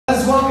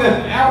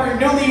welcome our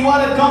newly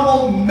wanted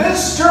couple,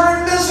 Mr.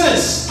 and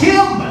Mrs.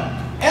 Kim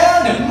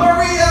and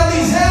Maria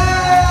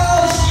Lizelle.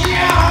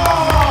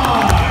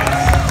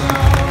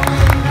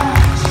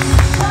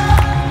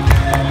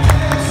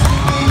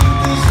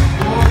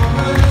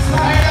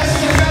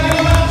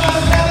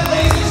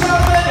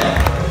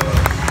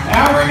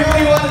 Our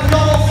newly wanted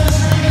couple,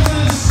 Mr. and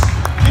Mrs.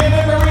 Kim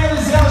and Maria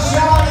Lizelle,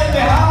 shout in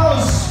the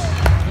house.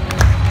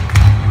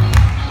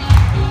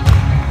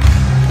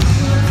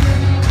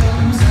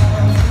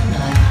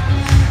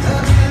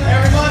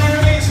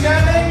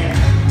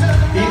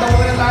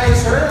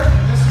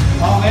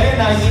 Okay,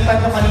 nakikita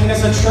nyo kanina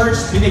sa church,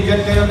 binigyan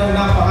nyo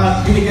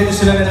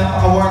sila ng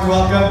napaka-warm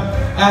welcome.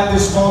 At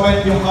this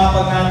moment, yung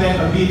couple natin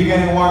ang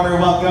bibigyan ng warmer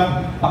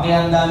welcome.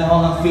 Pakihanda na ako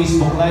ng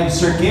Facebook Live,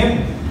 Sir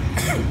Kim.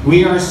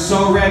 We are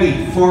so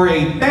ready for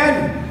a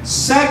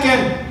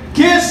 10-second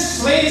kiss,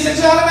 ladies and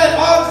gentlemen,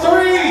 on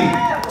 3,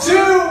 2,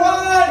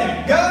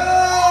 1, go!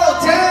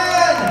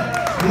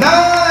 10, 9,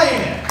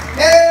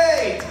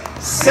 8,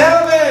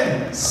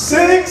 7,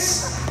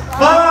 6,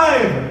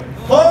 5,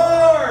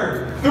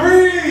 4,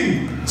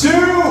 3,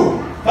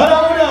 2,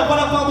 ano na,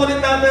 palakpak ulit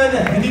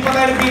natin. Hindi pa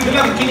tayo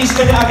nagbibilang, kinis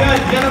ka na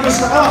agad. Yan ang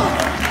gusto ko.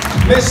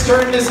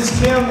 Mr. and Mrs.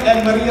 Kim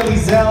and Maria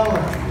Lizelle.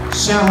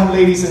 Shalom,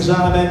 ladies and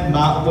gentlemen.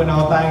 Maupo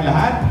na ho tayong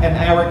lahat. And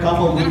our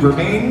couple will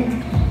remain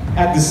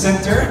at the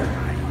center.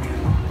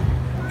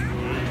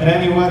 At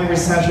any wedding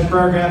reception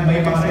program,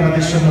 may mga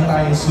tradisyon na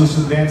tayong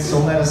susundin.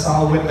 So let us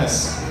all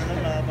witness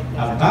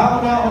ang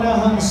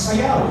kauna-unahang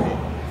sayaw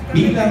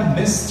bilang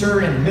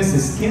Mr. and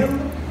Mrs.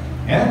 Kim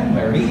and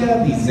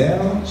Maria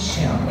Lizelle.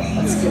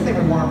 Let's give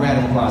them a warm round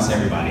of applause,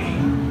 everybody.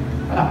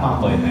 Palakpak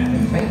po yun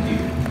natin. Thank you.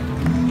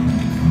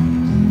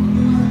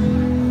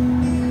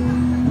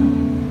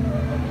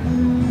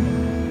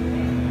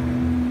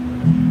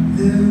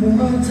 There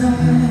are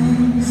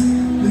times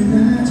when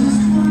I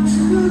just want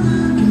to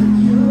look at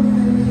your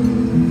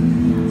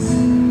face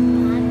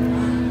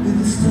with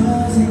the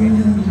stars in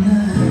your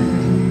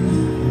night.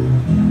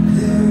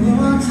 There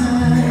are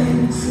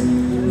times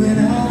when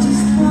I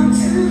just want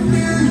to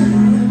feel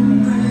your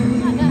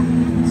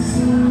embrace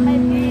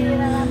and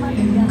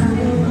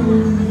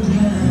cold night.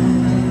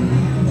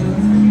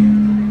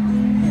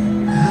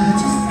 I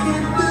just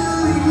can't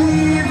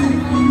believe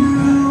that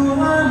you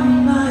are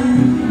mine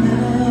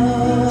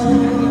now.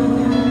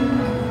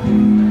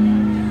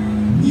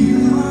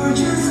 You're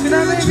just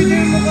a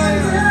dream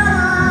that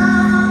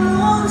I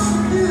once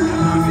knew.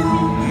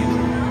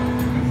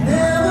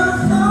 Never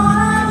thought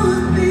I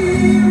would be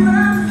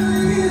right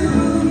for you.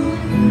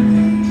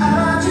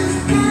 I just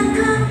can't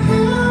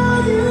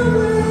compare you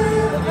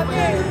with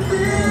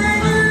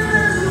anything in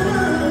this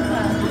world.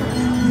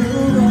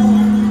 You're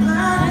all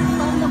I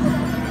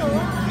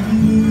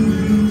need.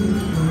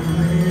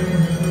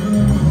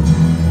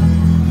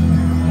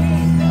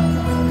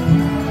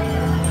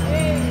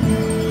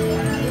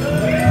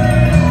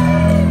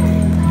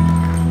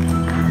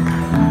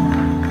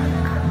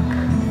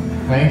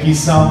 Thank you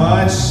so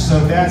much. So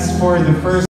that's for the first